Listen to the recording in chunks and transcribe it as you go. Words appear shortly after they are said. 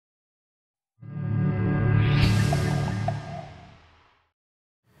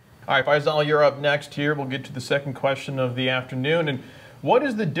All right, Faisal, you're up next here. We'll get to the second question of the afternoon. And what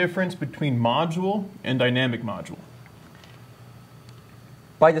is the difference between module and dynamic module?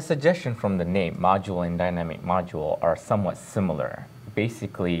 By the suggestion from the name, module and dynamic module are somewhat similar.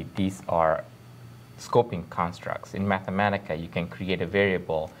 Basically, these are scoping constructs. In Mathematica, you can create a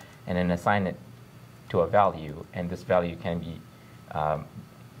variable and then assign it to a value, and this value can be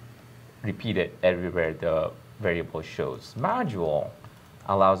repeated everywhere the variable shows. Module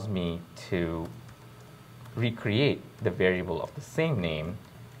allows me to recreate the variable of the same name,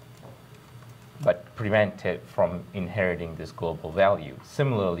 but prevent it from inheriting this global value.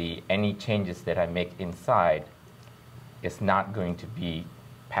 Similarly, any changes that I make inside is not going to be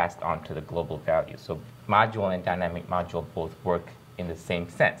passed on to the global value. So module and dynamic module both work in the same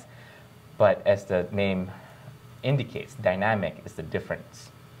sense. But as the name indicates, dynamic is the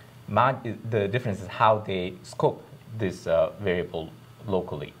difference. The difference is how they scope this variable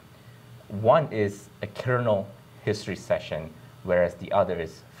locally. One is a kernel history session, whereas the other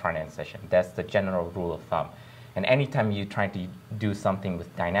is front-end session. That's the general rule of thumb. And anytime you try to do something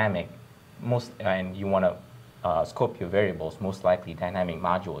with dynamic, and you want to scope your variables, most likely dynamic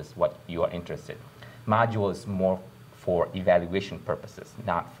module is what you are interested in. Module is more for evaluation purposes,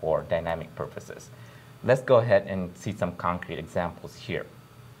 not for dynamic purposes. Let's go ahead and see some concrete examples here.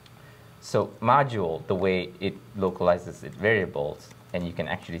 So module, the way it localizes its variables, and you can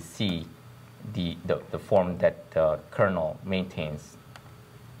actually see the form that the kernel maintains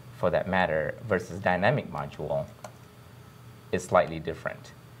for that matter versus dynamic module is slightly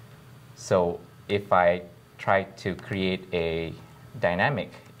different. So if I try to create a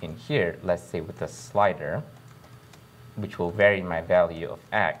dynamic in here, let's say with a slider, which will vary my value of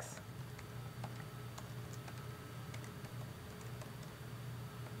x,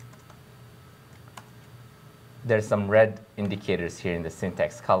 there's some red indicators here in the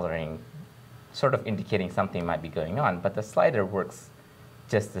syntax coloring, sort of indicating something might be going on, but the slider works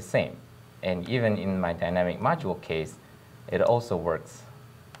just the same. And even in my dynamic module case, it also works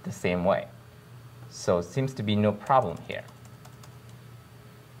the same way. So it seems to be no problem here.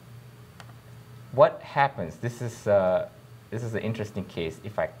 What happens, this is an interesting case,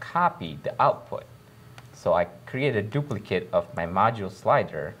 if I copy the output. So I create a duplicate of my module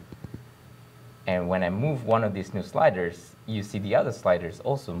slider, and when I move one of these new sliders, you see the other sliders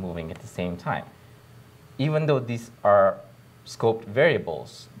also moving at the same time. Even though these are scoped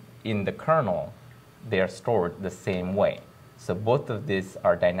variables, in the kernel, they are stored the same way. So both of these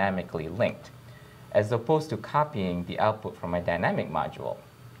are dynamically linked. As opposed to copying the output from my dynamic module,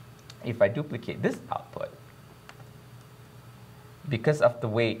 if I duplicate this output, because of the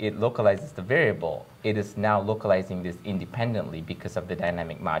way it localizes the variable, it is now localizing this independently because of the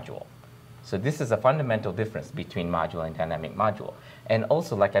dynamic module. So this is a fundamental difference between module and dynamic module. And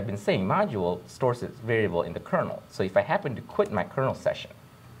also, like I've been saying, module stores its variable in the kernel. So if I happen to quit my kernel session,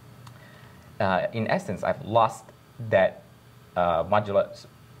 in essence, I've lost that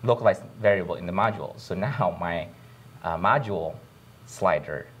localized variable in the module. So now my module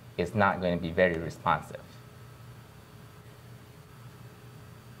slider is not going to be very responsive.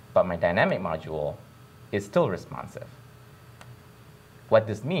 But my dynamic module is still responsive. What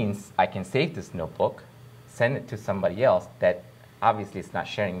this means, I can save this notebook, send it to somebody else that obviously is not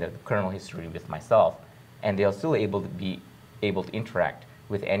sharing the kernel history with myself, and they'll still be able to interact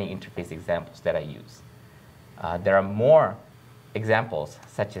with any interface examples that I use. There are more examples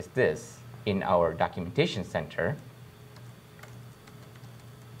such as this in our documentation center.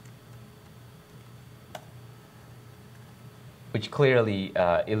 Which clearly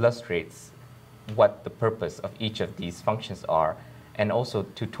illustrates what the purpose of each of these functions are, and also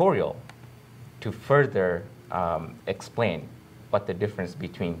tutorial to further explain what the difference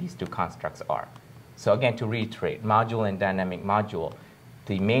between these two constructs are. So again, to reiterate, module and dynamic module,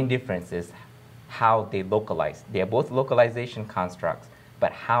 the main difference is how they localize. They are both localization constructs,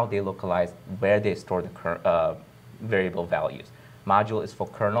 but how they localize, where they store the variable values. Module is for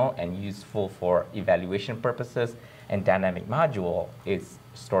kernel and useful for evaluation purposes, and dynamic module is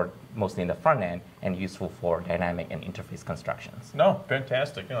stored mostly in the front end and useful for dynamic and interface constructions. No,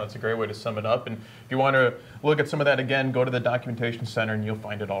 fantastic. That's a great way to sum it up. And if you want to look at some of that again, go to the documentation center and you'll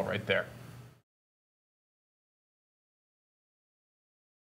find it all right there.